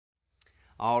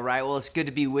All right, well, it's good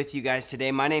to be with you guys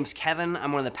today. My name's Kevin.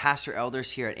 I'm one of the pastor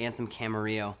elders here at Anthem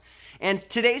Camarillo. And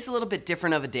today's a little bit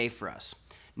different of a day for us.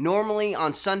 Normally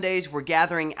on Sundays, we're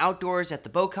gathering outdoors at the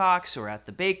Bococks or at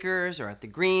the Bakers or at the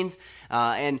Greens,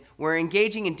 and we're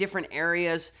engaging in different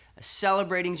areas,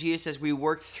 celebrating Jesus as we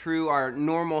work through our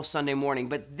normal Sunday morning.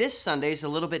 But this Sunday is a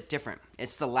little bit different.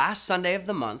 It's the last Sunday of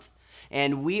the month,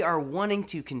 and we are wanting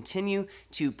to continue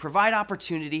to provide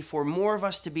opportunity for more of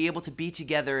us to be able to be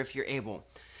together if you're able.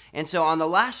 And so on the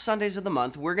last Sundays of the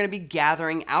month, we're going to be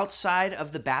gathering outside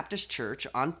of the Baptist Church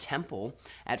on Temple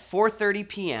at 4:30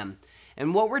 p.m.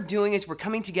 And what we're doing is we're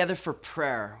coming together for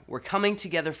prayer. We're coming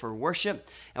together for worship,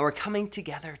 and we're coming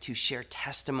together to share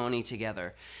testimony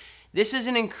together. This is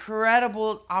an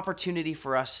incredible opportunity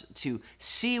for us to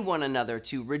see one another,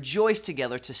 to rejoice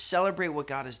together, to celebrate what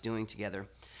God is doing together.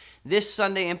 This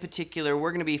Sunday in particular,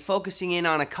 we're going to be focusing in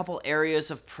on a couple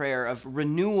areas of prayer, of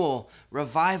renewal,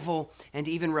 revival, and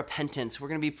even repentance. We're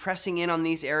going to be pressing in on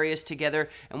these areas together,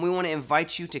 and we want to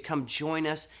invite you to come join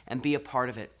us and be a part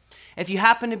of it. If you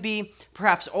happen to be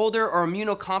perhaps older or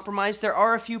immunocompromised, there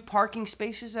are a few parking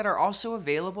spaces that are also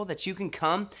available that you can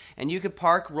come and you can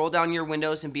park, roll down your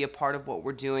windows, and be a part of what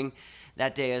we're doing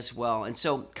that day as well. And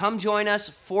so come join us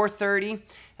 4:30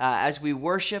 as we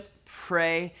worship,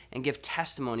 pray, and give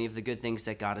testimony of the good things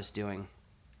that God is doing.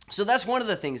 So that's one of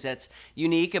the things that's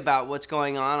unique about what's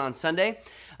going on Sunday.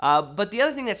 But the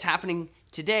other thing that's happening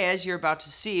today, as you're about to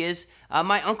see, is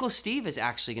my Uncle Steve is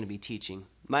actually going to be teaching.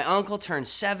 My uncle turned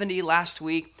 70 last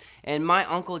week, and my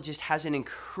uncle just has an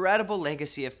incredible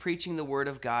legacy of preaching the Word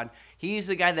of God. He's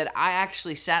the guy that I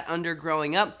actually sat under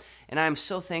growing up, and I'm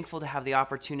so thankful to have the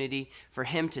opportunity for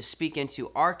him to speak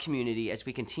into our community as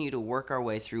we continue to work our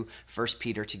way through 1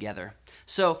 Peter together.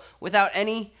 So without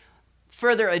any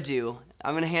further ado,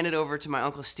 I'm going to hand it over to my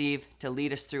Uncle Steve to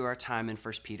lead us through our time in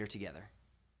 1 Peter together.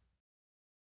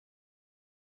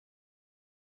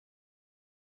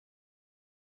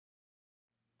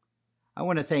 I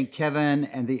want to thank Kevin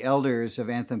and the elders of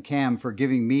Anthem Cam for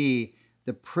giving me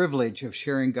the privilege of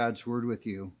sharing God's Word with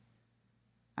you.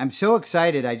 I'm so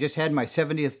excited. I just had my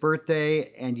 70th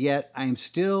birthday, and yet I'm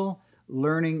still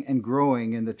learning and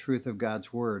growing in the truth of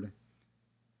God's Word.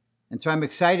 And so I'm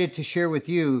excited to share with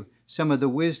you some of the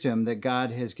wisdom that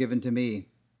God has given to me.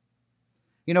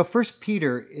 You know, 1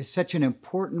 Peter is such an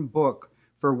important book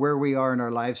for where we are in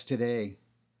our lives today.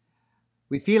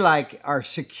 We feel like our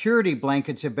security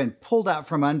blankets have been pulled out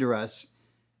from under us,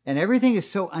 and everything is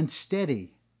so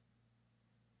unsteady.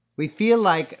 We feel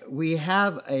like we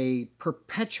have a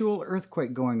perpetual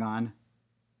earthquake going on,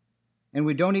 and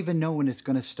we don't even know when it's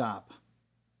going to stop.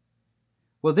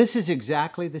 Well, this is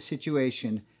exactly the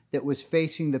situation that was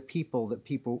facing the people that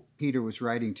Peter was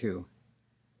writing to.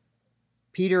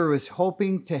 Peter was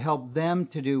hoping to help them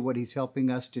to do what he's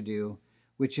helping us to do,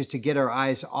 which is to get our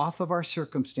eyes off of our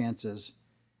circumstances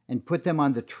and put them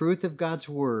on the truth of God's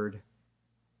Word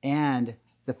and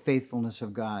the faithfulness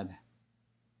of God.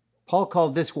 Paul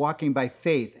called this walking by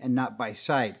faith and not by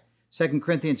sight. 2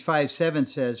 Corinthians 5:7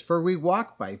 says, "For we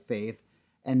walk by faith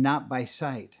and not by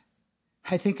sight."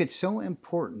 I think it's so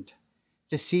important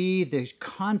to see the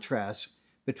contrast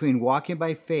between walking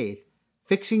by faith,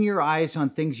 fixing your eyes on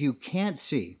things you can't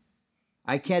see.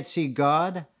 I can't see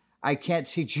God. I can't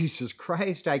see Jesus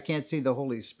Christ. I can't see the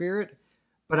Holy Spirit.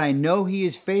 But I know He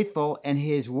is faithful and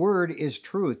His Word is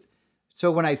truth.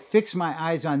 So when I fix my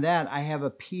eyes on that, I have a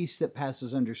peace that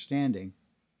passes understanding.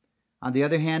 On the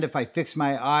other hand, if I fix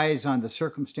my eyes on the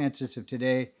circumstances of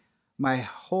today, my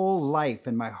whole life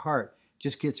and my heart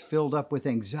just gets filled up with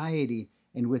anxiety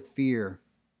and with fear.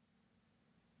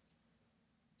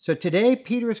 So today,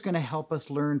 Peter is going to help us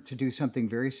learn to do something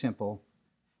very simple.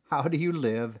 How do you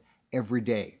live every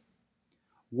day?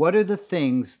 What are the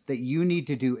things that you need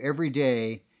to do every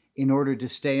day in order to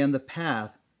stay on the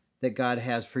path that God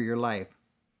has for your life?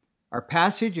 Our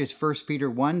passage is 1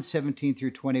 Peter 1:17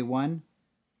 through 21.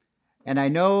 And I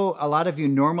know a lot of you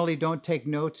normally don't take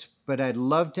notes, but I'd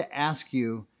love to ask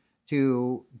you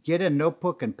to get a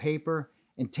notebook and paper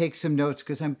and take some notes,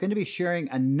 because I'm going to be sharing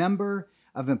a number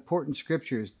of important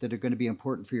scriptures that are going to be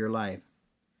important for your life.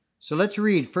 So let's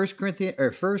read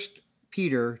 1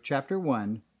 Peter chapter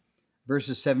 1,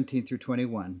 verses 17 through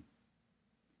 21.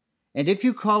 "And if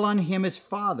you call on Him as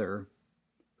Father,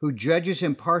 who judges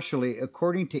impartially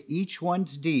according to each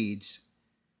one's deeds,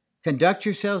 conduct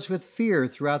yourselves with fear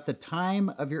throughout the time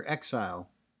of your exile,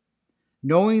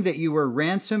 knowing that you were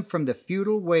ransomed from the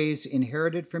futile ways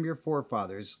inherited from your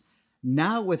forefathers,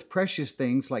 not with precious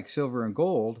things like silver and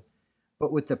gold,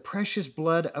 but with the precious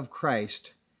blood of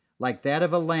Christ, like that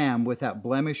of a lamb without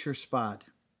blemish or spot.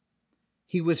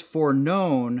 He was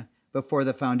foreknown before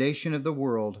the foundation of the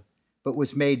world, but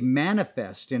was made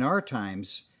manifest in our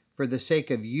times for the sake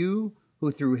of you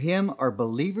who through him are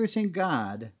believers in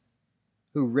God,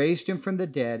 who raised him from the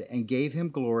dead and gave him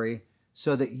glory,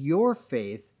 so that your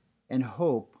faith and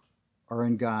hope are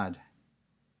in God.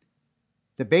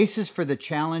 The basis for the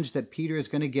challenge that Peter is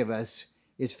going to give us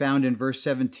is found in verse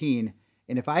 17.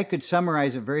 And if I could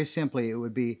summarize it very simply, it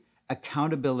would be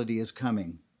accountability is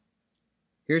coming.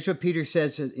 Here's what Peter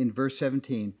says in verse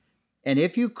 17. And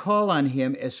if you call on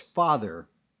him as Father,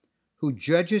 who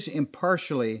judges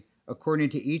impartially according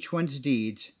to each one's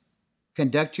deeds,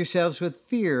 conduct yourselves with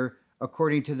fear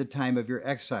according to the time of your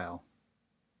exile.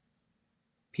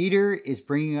 Peter is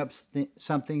bringing up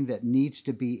something that needs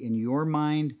to be in your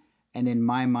mind and in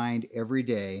my mind every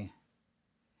day.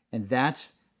 And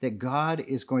that's that God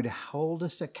is going to hold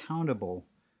us accountable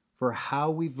for how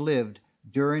we've lived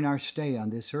during our stay on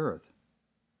this earth.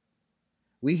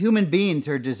 We human beings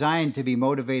are designed to be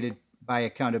motivated by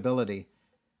accountability.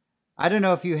 I don't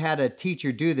know if you had a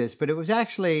teacher do this, but it was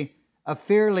actually a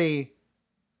fairly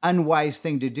unwise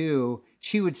thing to do.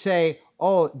 She would say,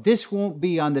 "Oh, this won't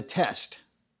be on the test."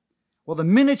 Well, the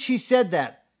minute she said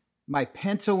that, my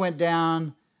pencil went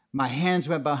down, my hands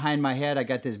went behind my head, I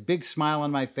got this big smile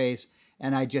on my face,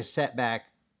 and I just sat back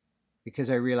because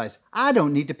I realized I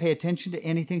don't need to pay attention to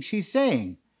anything she's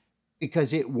saying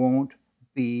because it won't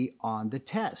be on the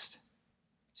test.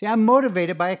 See, I'm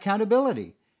motivated by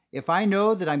accountability. If I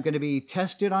know that I'm going to be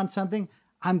tested on something,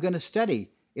 I'm going to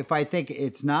study. If I think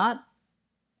it's not,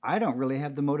 I don't really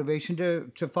have the motivation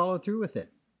to follow through with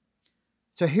it.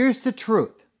 So here's the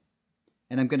truth.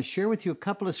 And I'm going to share with you a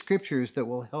couple of scriptures that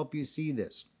will help you see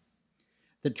this.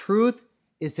 The truth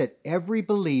is that every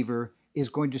believer is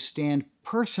going to stand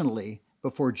personally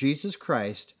before Jesus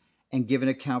Christ and give an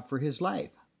account for his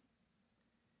life.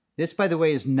 This, by the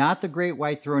way, is not the great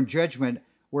white throne judgment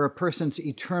where a person's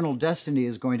eternal destiny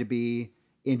is going to be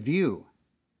in view.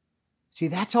 See,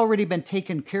 that's already been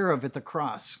taken care of at the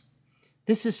cross.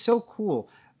 This is so cool.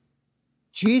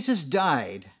 Jesus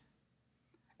died,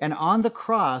 and on the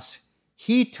cross,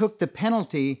 he took the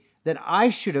penalty that I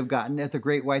should have gotten at the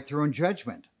great white throne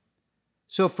judgment.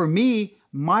 So for me,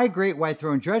 my great white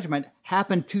throne judgment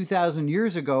happened 2,000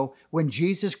 years ago when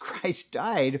Jesus Christ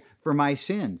died for my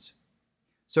sins.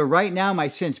 So right now, my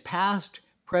sins past,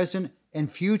 present,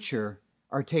 and future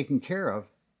are taken care of.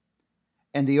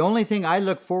 And the only thing I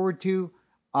look forward to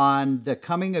on the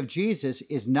coming of Jesus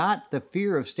is not the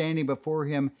fear of standing before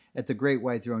him at the great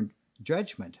white throne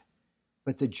judgment,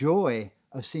 but the joy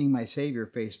of seeing my Savior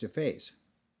face to face.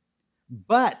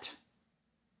 But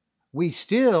we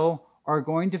still are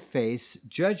going to face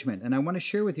judgment. And I want to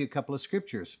share with you a couple of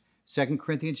scriptures. 2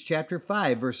 Corinthians chapter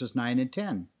 5, verses 9 and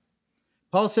 10.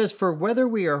 Paul says, "For whether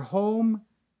we are home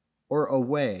or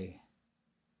away,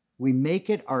 we make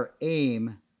it our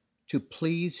aim to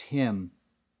please him."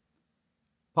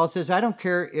 Paul says, I don't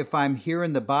care if I'm here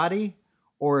in the body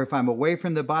or if I'm away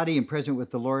from the body and present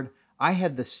with the Lord. I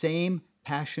have the same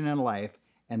passion in life,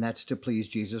 and that's to please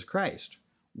Jesus Christ.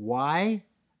 Why?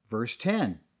 Verse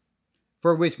 10.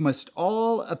 "For we must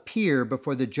all appear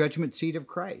before the judgment seat of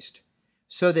Christ,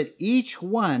 so that each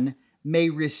one may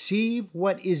receive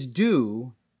what is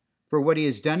due for what he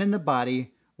has done in the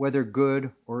body, whether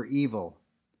good or evil."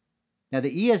 Now, the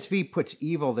ESV puts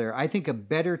evil there. I think a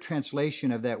better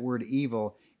translation of that word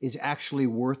evil is actually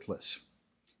worthless,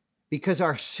 because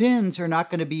our sins are not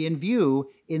going to be in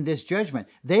view in this judgment.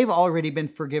 They've already been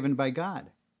forgiven by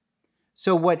God.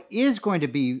 So what is going to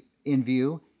be in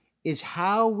view is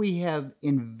how we have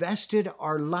invested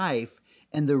our life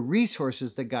and the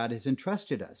resources that God has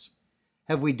entrusted us.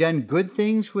 Have we done good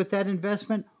things with that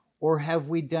investment, or have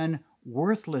we done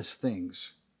worthless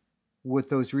things with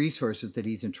those resources that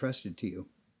he's entrusted to you?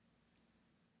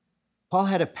 Paul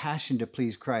had a passion to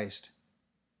please Christ.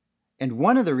 And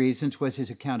one of the reasons was his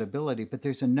accountability, but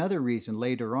there's another reason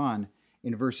later on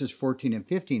in verses 14 and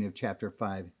 15 of chapter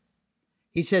 5.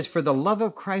 He says, "For the love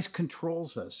of Christ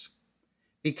controls us,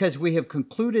 because we have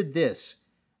concluded this,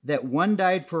 that one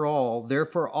died for all,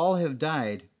 therefore all have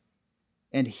died.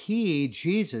 And he,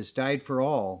 Jesus, died for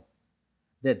all,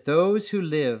 that those who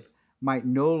live might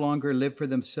no longer live for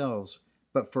themselves,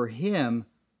 but for him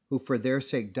who for their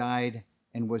sake died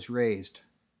and was raised."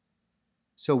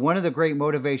 So one of the great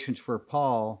motivations for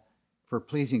Paul for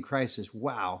pleasing Christ is,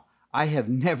 wow, I have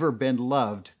never been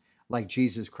loved like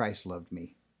Jesus Christ loved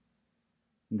me.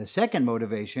 And the second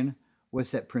motivation was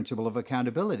that principle of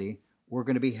accountability. We're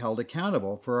going to be held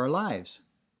accountable for our lives.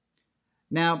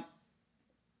 Now,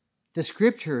 the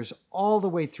scriptures all the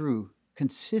way through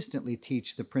consistently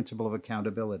teach the principle of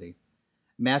accountability.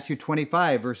 Matthew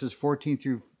 25, verses 14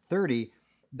 through 30,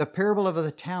 the parable of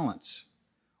the talents,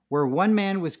 where one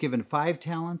man was given 5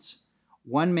 talents,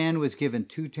 one man was given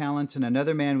 2 talents, and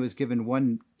another man was given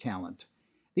 1 talent.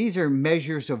 These are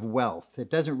measures of wealth. It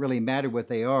doesn't really matter what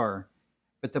they are.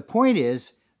 But the point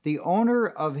is, the owner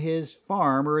of his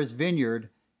farm or his vineyard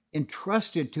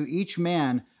entrusted to each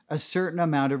man a certain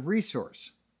amount of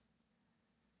resource.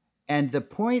 And the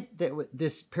point that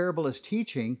this parable is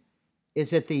teaching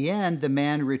is at the end, the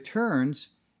man returns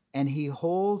and he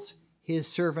holds his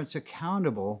servants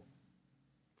accountable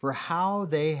for how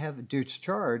they have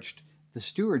discharged the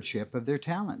stewardship of their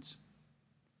talents.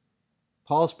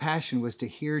 Paul's passion was to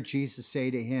hear Jesus say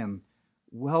to him,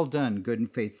 "Well done, good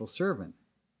and faithful servant."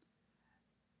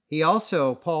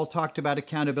 Paul talked about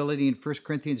accountability in 1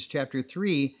 Corinthians chapter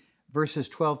 3, verses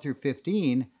 12 through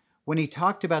 15, when he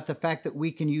talked about the fact that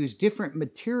we can use different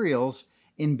materials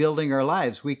in building our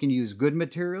lives. We can use good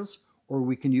materials or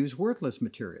we can use worthless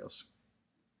materials.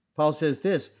 Paul says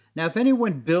this, "Now if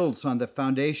anyone builds on the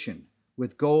foundation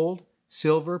with gold,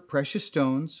 silver, precious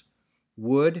stones,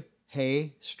 wood,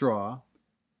 hay, straw."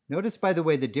 Notice, by the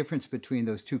way, the difference between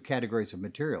those 2 categories of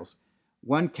materials.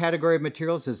 One category of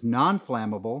materials is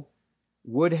non-flammable.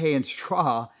 Wood, hay, and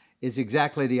straw is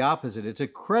exactly the opposite. It's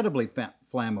incredibly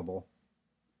flammable.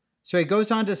 So he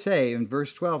goes on to say in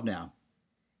verse 12 now,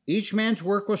 "Each man's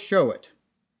work will show it,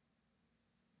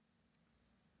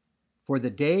 for the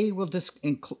day will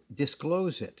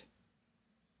disclose it.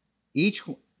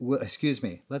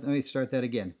 Let me start that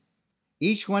again.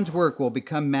 Each one's work will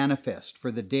become manifest,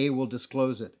 for the day will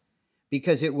disclose it,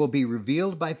 because it will be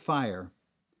revealed by fire,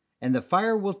 and the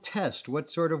fire will test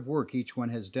what sort of work each one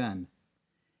has done.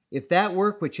 If that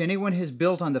work which anyone has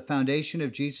built on the foundation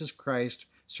of Jesus Christ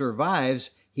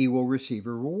survives, he will receive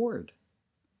a reward.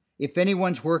 If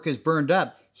anyone's work is burned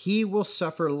up, he will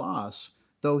suffer loss,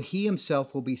 though he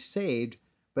himself will be saved,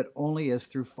 but only as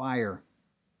through fire."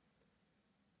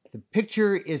 The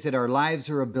picture is that our lives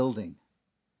are a building.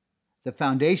 The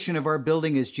foundation of our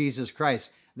building is Jesus Christ.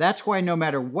 That's why no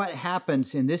matter what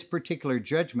happens in this particular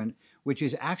judgment, which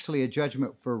is actually a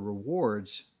judgment for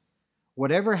rewards,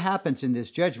 whatever happens in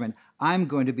this judgment, I'm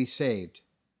going to be saved.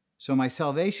 So my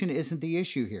salvation isn't the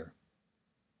issue here.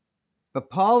 But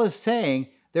Paul is saying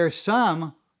there are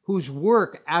some whose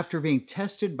work, after being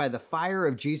tested by the fire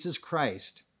of Jesus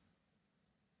Christ,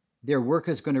 their work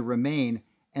is going to remain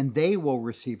and they will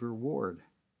receive a reward.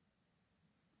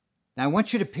 Now I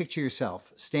want you to picture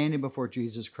yourself standing before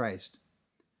Jesus Christ.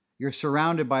 You're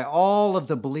surrounded by all of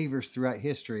the believers throughout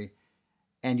history,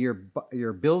 and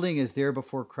your building is there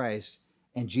before Christ,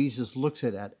 and Jesus looks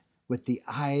at it with the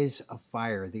eyes of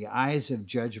fire, the eyes of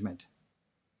judgment.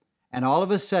 And all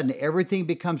of a sudden, everything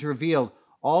becomes revealed.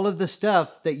 All of the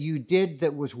stuff that you did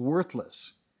that was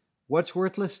worthless. What's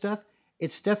worthless stuff?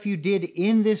 It's stuff you did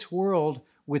in this world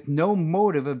with no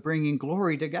motive of bringing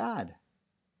glory to God.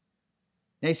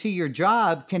 Now, you see, your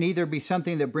job can either be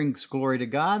something that brings glory to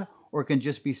God, or it can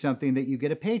just be something that you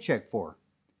get a paycheck for.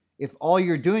 If all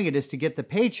you're doing it is to get the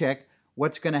paycheck,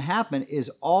 what's going to happen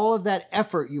is all of that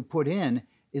effort you put in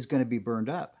is going to be burned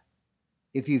up.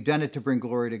 If you've done it to bring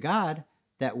glory to God,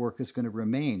 that work is going to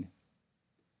remain.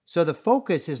 So the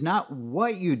focus is not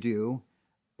what you do,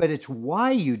 but it's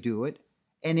why you do it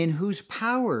and in whose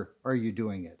power are you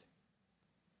doing it.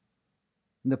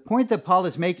 And the point that Paul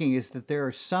is making is that there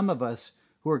are some of us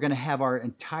who are going to have our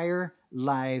entire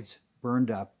lives burned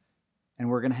up, and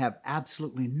we're going to have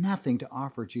absolutely nothing to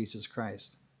offer Jesus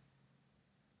Christ.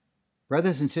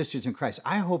 Brothers and sisters in Christ,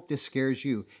 I hope this scares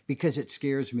you, because it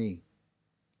scares me.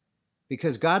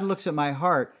 Because God looks at my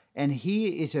heart and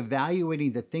He is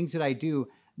evaluating the things that I do,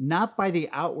 not by the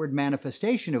outward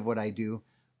manifestation of what I do,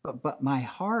 but my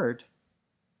heart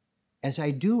as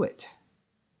I do it.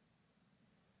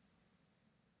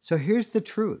 So here's the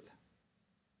truth.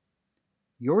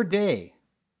 Your day,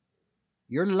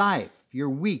 your life, your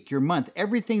week, your month,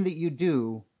 everything that you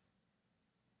do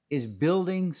is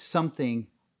building something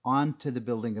onto the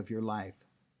building of your life.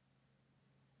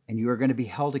 And you are going to be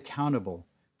held accountable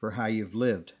for how you've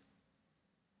lived.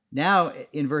 Now,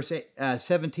 in verse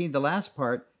 17, the last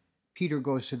part, Peter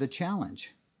goes to the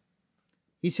challenge.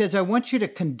 He says, "I want you to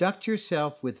conduct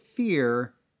yourself with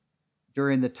fear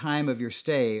during the time of your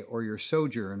stay or your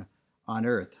sojourn on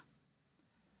earth."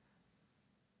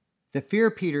 The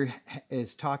fear Peter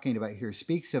is talking about here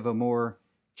speaks of a more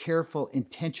careful,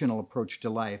 intentional approach to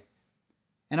life.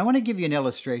 And I want to give you an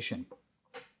illustration.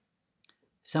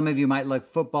 Some of you might love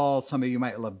football, some of you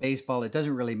might love baseball. It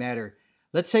doesn't really matter.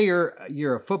 Let's say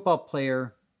you're a football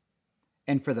player,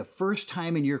 and for the first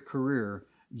time in your career,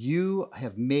 you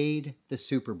have made the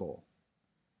Super Bowl.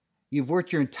 You've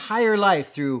worked your entire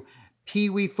life through Pee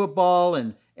Wee football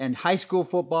and and high school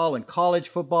football and college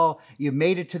football. You've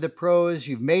made it to the pros.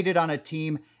 You've made it on a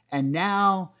team. And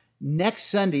now, next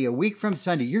Sunday, a week from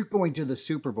Sunday, you're going to the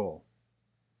Super Bowl.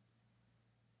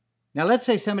 Now, let's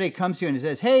say somebody comes to you and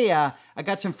says, hey, I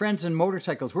got some friends on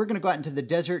motorcycles. We're going to go out into the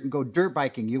desert and go dirt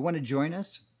biking. You want to join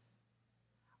us?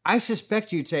 I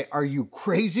suspect you'd say, are you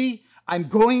crazy? I'm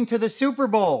going to the Super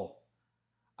Bowl.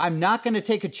 I'm not going to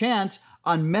take a chance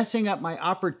on messing up my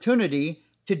opportunity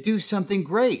to do something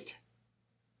great.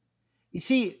 You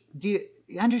see, do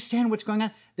you understand what's going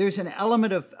on? There's an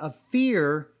element of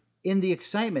fear in the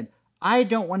excitement. I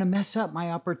don't want to mess up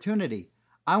my opportunity.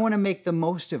 I want to make the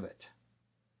most of it.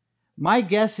 My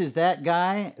guess is that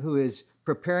guy who is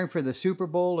preparing for the Super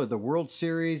Bowl or the World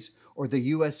Series or the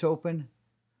US Open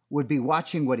would be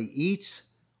watching what he eats,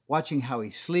 watching how he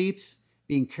sleeps,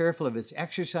 being careful of his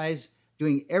exercise,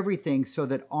 doing everything so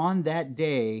that on that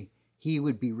day he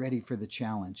would be ready for the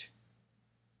challenge.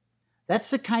 That's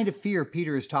the kind of fear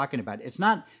Peter is talking about. It's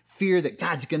not fear that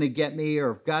God's going to get me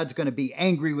or God's going to be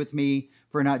angry with me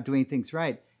for not doing things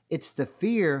right. It's the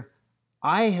fear,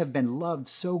 I have been loved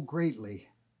so greatly.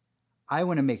 I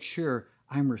want to make sure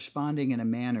I'm responding in a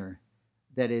manner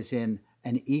that is in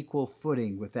an equal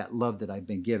footing with that love that I've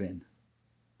been given.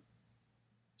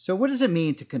 So what does it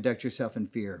mean to conduct yourself in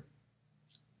fear?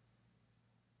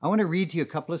 I want to read to you a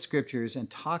couple of scriptures and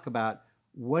talk about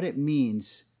what it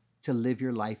means to live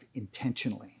your life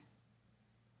intentionally.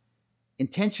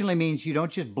 Intentionally means you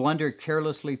don't just blunder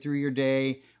carelessly through your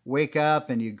day, wake up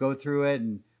and you go through it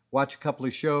and watch a couple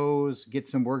of shows, get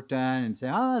some work done and say,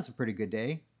 that's a pretty good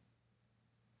day.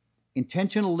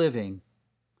 Intentional living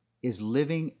is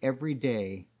living every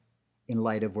day in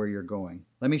light of where you're going.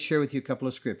 Let me share with you a couple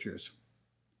of scriptures.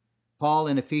 Paul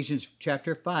in Ephesians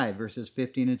chapter 5, verses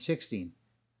 15 and 16.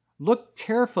 Look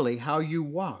carefully how you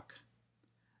walk,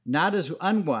 not as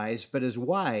unwise, but as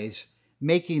wise,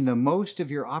 making the most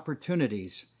of your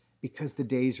opportunities because the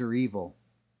days are evil.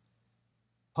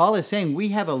 Paul is saying we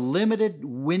have a limited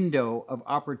window of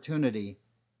opportunity,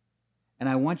 and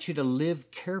I want you to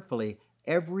live carefully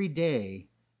every day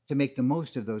to make the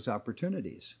most of those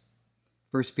opportunities.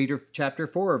 1 Peter chapter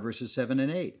 4, verses 7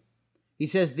 and 8. He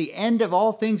says, the end of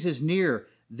all things is near,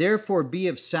 therefore be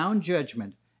of sound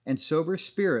judgment and sober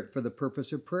spirit for the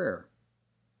purpose of prayer.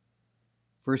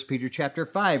 1 Peter chapter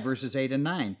 5, verses 8 and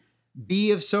 9.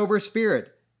 Be of sober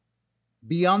spirit.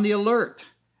 Be on the alert.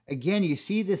 Again, you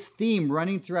see this theme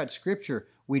running throughout Scripture.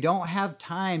 We don't have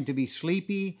time to be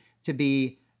sleepy, to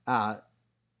be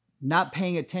not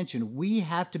paying attention. We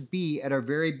have to be at our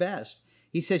very best.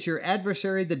 He says, your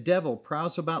adversary, the devil,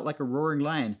 prowls about like a roaring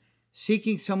lion,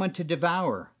 seeking someone to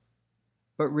devour.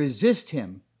 But resist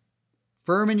him,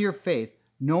 firm in your faith,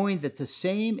 knowing that the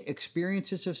same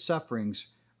experiences of sufferings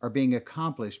are being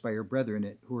accomplished by your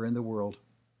brethren who are in the world.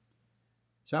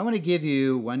 So I want to give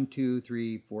you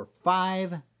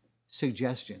 5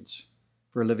 suggestions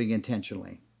for living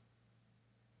intentionally.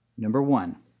 Number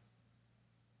 1,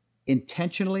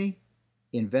 intentionally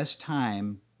invest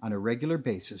time on a regular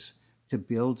basis to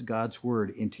build God's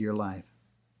Word into your life.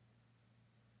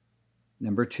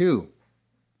 Number 2,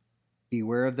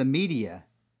 beware of the media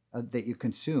that you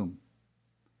consume.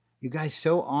 You guys,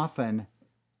 so often,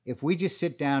 if we just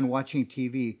sit down watching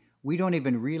TV, we don't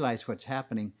even realize what's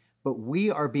happening, but we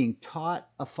are being taught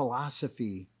a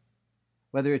philosophy,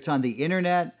 whether it's on the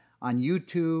internet, on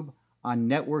YouTube, on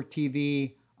network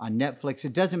TV, on Netflix.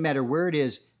 It doesn't matter where it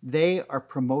is, they are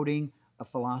promoting a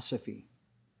philosophy.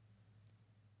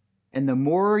 And the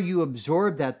more you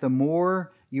absorb that, the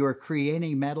more you are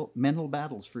creating mental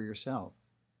battles for yourself.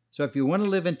 So if you want to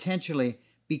live intentionally,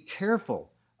 be careful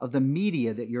of the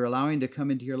media that you're allowing to come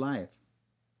into your life.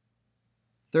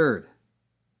 Third,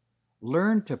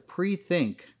 learn to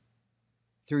pre-think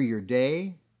through your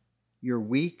day, your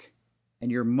week,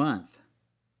 and your month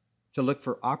to look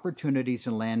for opportunities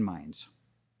and landmines.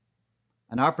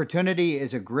 An opportunity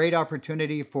is a great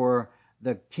opportunity for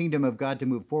the kingdom of God to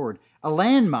move forward. A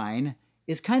landmine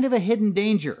is kind of a hidden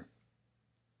danger.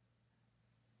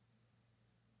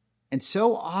 And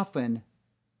so often,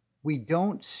 we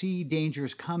don't see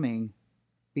dangers coming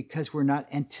because we're not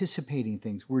anticipating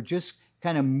things. We're just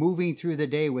kind of moving through the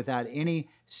day without any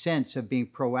sense of being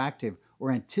proactive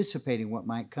or anticipating what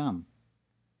might come.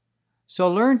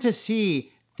 So learn to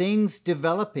see things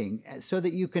developing so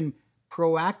that you can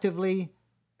proactively,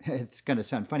 it's going to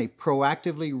sound funny,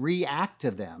 proactively react to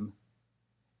them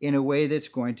in a way that's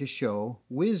going to show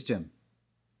wisdom.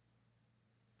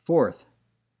 Fourth,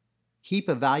 keep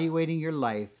evaluating your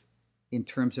life in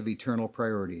terms of eternal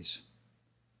priorities.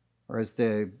 Or as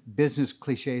the business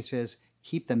cliche says,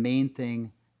 keep the main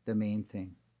thing the main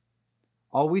thing.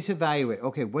 Always evaluate,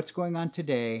 okay, what's going on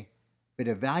today, but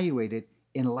evaluate it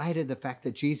in light of the fact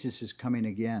that Jesus is coming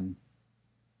again.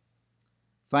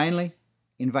 Finally,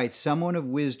 invite someone of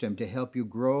wisdom to help you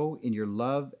grow in your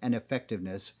love and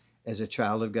effectiveness as a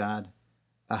child of God.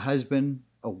 A husband,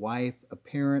 a wife, a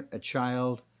parent, a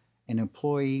child, an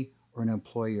employee, or an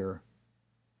employer.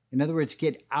 In other words,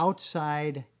 get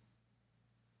outside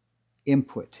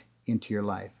input into your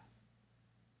life.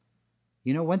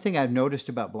 You know, one thing I've noticed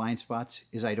about blind spots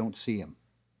is I don't see them.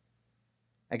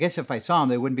 I guess if I saw them,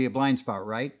 they wouldn't be a blind spot,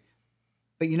 right?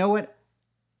 But you know what?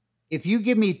 If you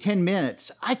give me 10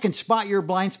 minutes, I can spot your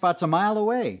blind spots a mile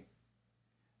away.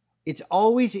 It's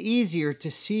always easier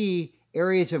to see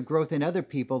areas of growth in other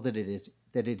people than it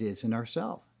is in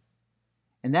ourselves.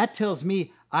 And that tells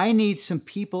me I need some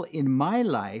people in my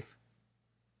life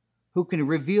who can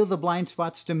reveal the blind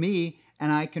spots to me,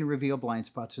 and I can reveal blind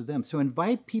spots to them. So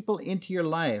invite people into your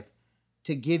life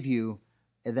to give you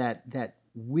that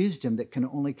wisdom that can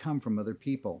only come from other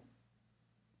people.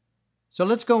 So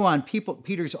let's go on.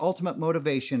 Peter's ultimate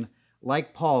motivation,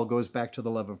 like Paul, goes back to the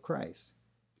love of Christ.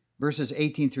 Verses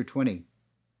 18 through 20.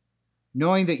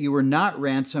 Knowing that you were not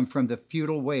ransomed from the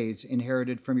futile ways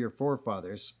inherited from your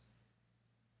forefathers.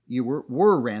 You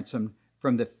were ransomed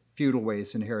from the futile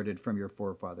ways inherited from your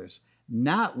forefathers,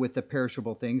 not with the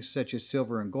perishable things such as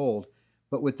silver and gold,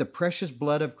 but with the precious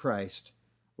blood of Christ,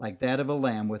 like that of a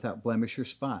lamb without blemish or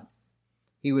spot.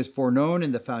 He was foreknown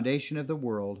in the foundation of the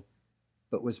world,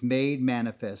 but was made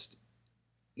manifest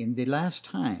in the last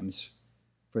times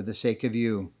for the sake of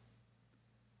you.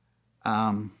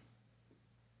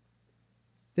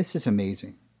 This is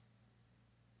amazing.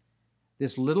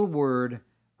 This little word,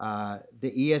 the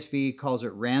ESV calls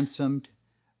it ransomed.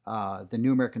 The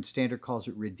New American Standard calls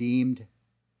it redeemed.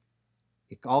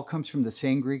 It all comes from the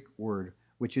same Greek word,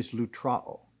 which is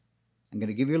lutrao. I'm going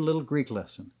to give you a little Greek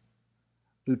lesson.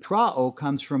 Lutrao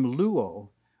comes from luo,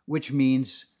 which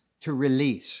means to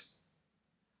release.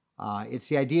 It's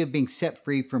the idea of being set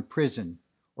free from prison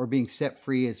or being set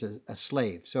free as a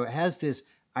slave. So it has this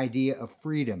idea of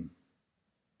freedom.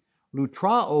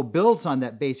 Lutrao builds on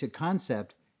that basic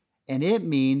concept, and it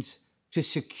means to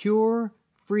secure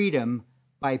freedom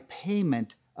by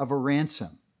payment of a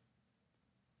ransom.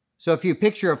 So if you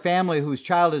picture a family whose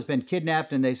child has been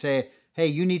kidnapped and they say, hey,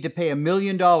 you need to pay $1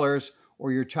 million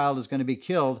or your child is going to be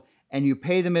killed, and you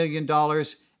pay the $1 million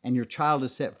and your child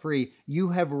is set free, you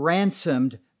have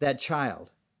ransomed that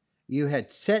child. You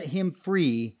had set him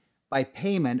free by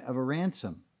payment of a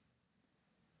ransom.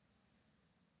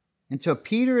 And so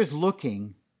Peter is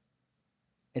looking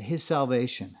at his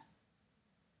salvation.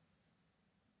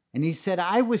 And he said,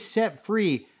 I was set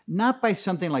free not by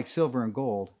something like silver and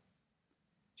gold.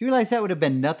 Do you realize that would have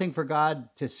been nothing for God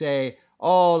to say,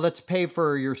 oh, let's pay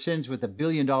for your sins with $1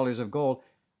 billion of gold?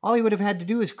 All he would have had to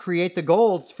do is create the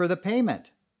golds for the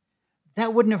payment.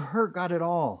 That wouldn't have hurt God at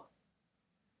all.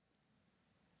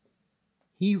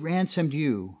 He ransomed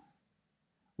you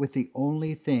with the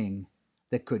only thing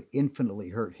that could infinitely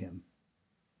hurt him.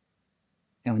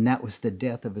 And that was the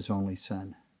death of his only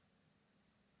son.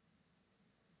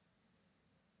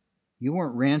 You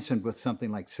weren't ransomed with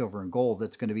something like silver and gold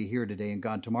that's going to be here today and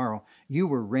gone tomorrow. You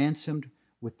were ransomed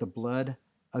with the blood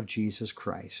of Jesus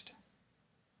Christ.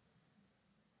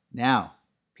 Now,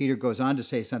 Peter goes on to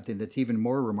say something that's even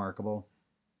more remarkable.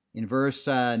 In verse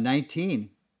 19,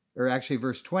 or actually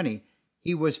verse 20,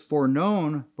 he was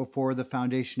foreknown before the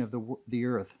foundation of the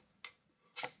earth.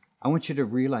 I want you to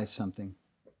realize something.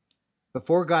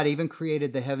 Before God even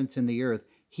created the heavens and the earth,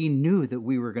 he knew that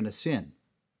we were going to sin.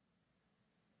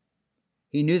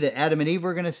 He knew that Adam and Eve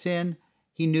were going to sin.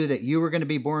 He knew that you were going to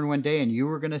be born one day and you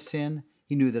were going to sin.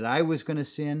 He knew that I was going to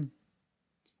sin.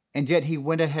 And yet he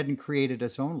went ahead and created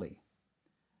us only.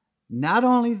 Not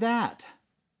only that,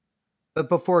 but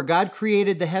before God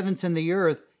created the heavens and the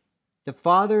earth, the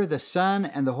Father, the Son,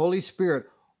 and the Holy Spirit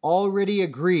already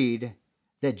agreed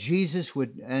that Jesus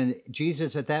would, and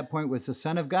Jesus at that point was the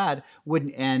Son of God,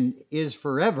 would, and is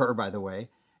forever, by the way,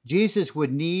 Jesus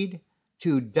would need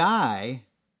to die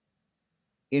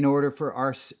in order for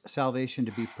our salvation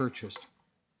to be purchased.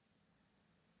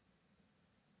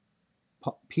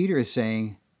 Peter is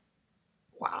saying,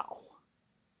 wow.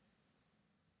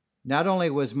 Not only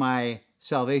was my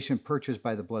salvation purchased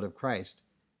by the blood of Christ,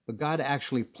 but God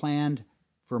actually planned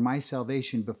for my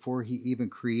salvation before he even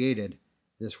created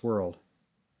this world.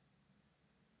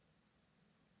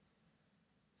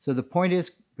 So the point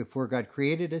is, before God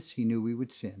created us, he knew we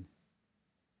would sin.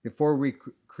 Before we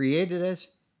created us,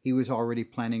 he was already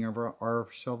planning our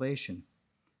salvation.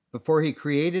 Before he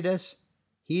created us,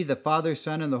 he, the Father,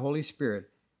 Son, and the Holy Spirit,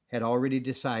 had already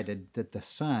decided that the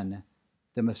Son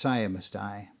the Messiah must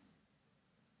die.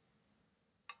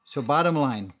 So bottom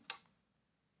line,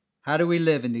 how do we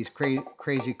live in these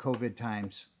crazy COVID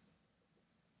times?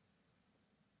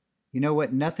 You know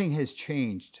what? Nothing has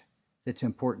changed that's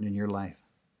important in your life.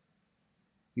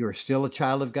 You are still a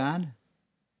child of God.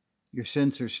 Your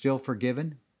sins are still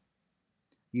forgiven.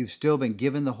 You've still been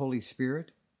given the Holy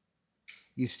Spirit.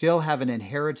 You still have an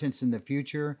inheritance in the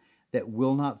future that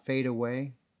will not fade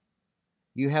away.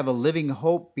 You have a living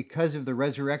hope because of the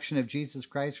resurrection of Jesus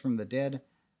Christ from the dead.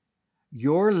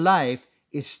 Your life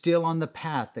is still on the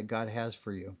path that God has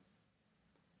for you.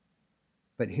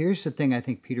 But here's the thing I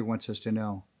think Peter wants us to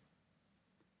know.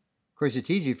 Of course, it's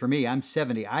easy for me. I'm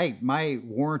 70. My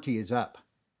warranty is up.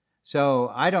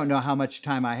 So I don't know how much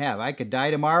time I have. I could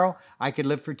die tomorrow. I could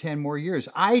live for 10 more years.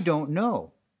 I don't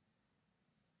know.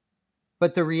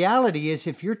 But the reality is,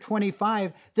 if you're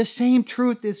 25, the same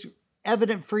truth is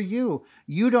evident for you.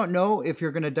 You don't know if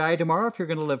you're going to die tomorrow, if you're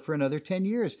going to live for another 10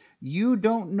 years. You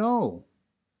don't know.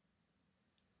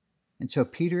 And so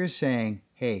Peter is saying,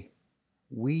 hey,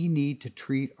 we need to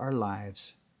treat our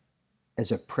lives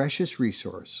as a precious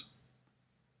resource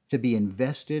to be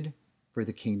invested for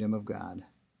the kingdom of God.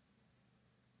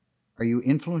 Are you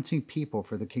influencing people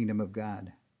for the kingdom of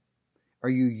God? Are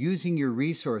you using your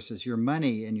resources, your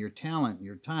money and your talent, and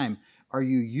your time? Are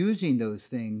you using those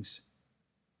things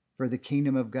for the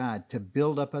kingdom of God to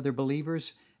build up other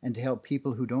believers and to help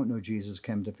people who don't know Jesus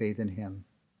come to faith in him?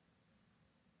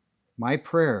 My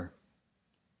prayer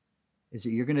is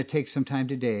that you're going to take some time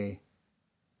today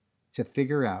to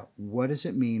figure out, what does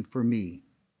it mean for me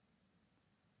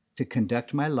to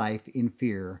conduct my life in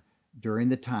fear during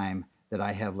the time that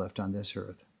I have left on this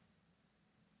earth?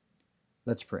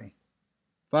 Let's pray.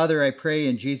 Father, I pray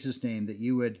in Jesus' name that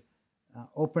you would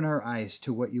open our eyes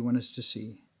to what you want us to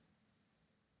see.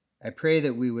 I pray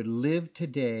that we would live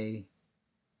today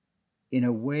in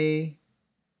a way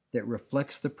that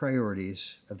reflects the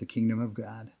priorities of the kingdom of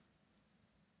God.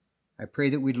 I pray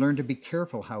that we'd learn to be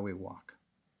careful how we walk.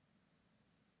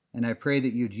 And I pray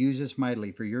that you'd use us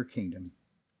mightily for your kingdom.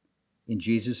 In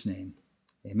Jesus' name,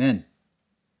 amen.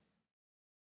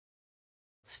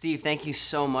 Steve, thank you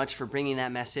so much for bringing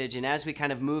that message. And as we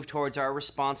kind of move towards our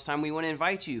response time, we want to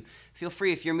invite you. Feel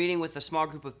free, if you're meeting with a small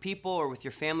group of people or with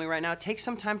your family right now, take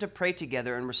some time to pray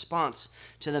together in response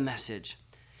to the message.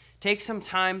 Take some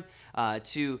time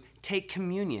to take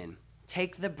communion.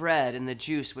 Take the bread and the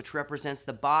juice, which represents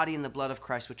the body and the blood of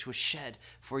Christ, which was shed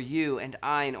for you and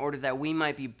I in order that we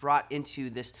might be brought into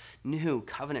this new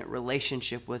covenant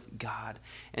relationship with God.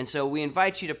 And so we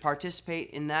invite you to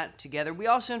participate in that together. We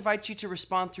also invite you to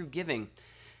respond through giving.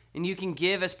 And you can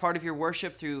give as part of your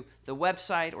worship through the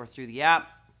website or through the app.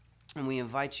 And we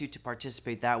invite you to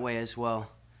participate that way as well.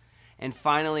 And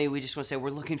finally, we just want to say we're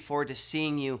looking forward to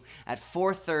seeing you at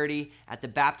 4:30 at the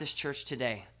Baptist Church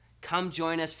today. Come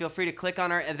join us. Feel free to click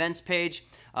on our events page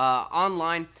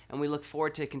online, and we look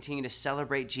forward to continuing to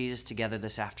celebrate Jesus together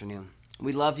this afternoon.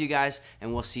 We love you guys,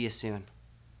 and we'll see you soon.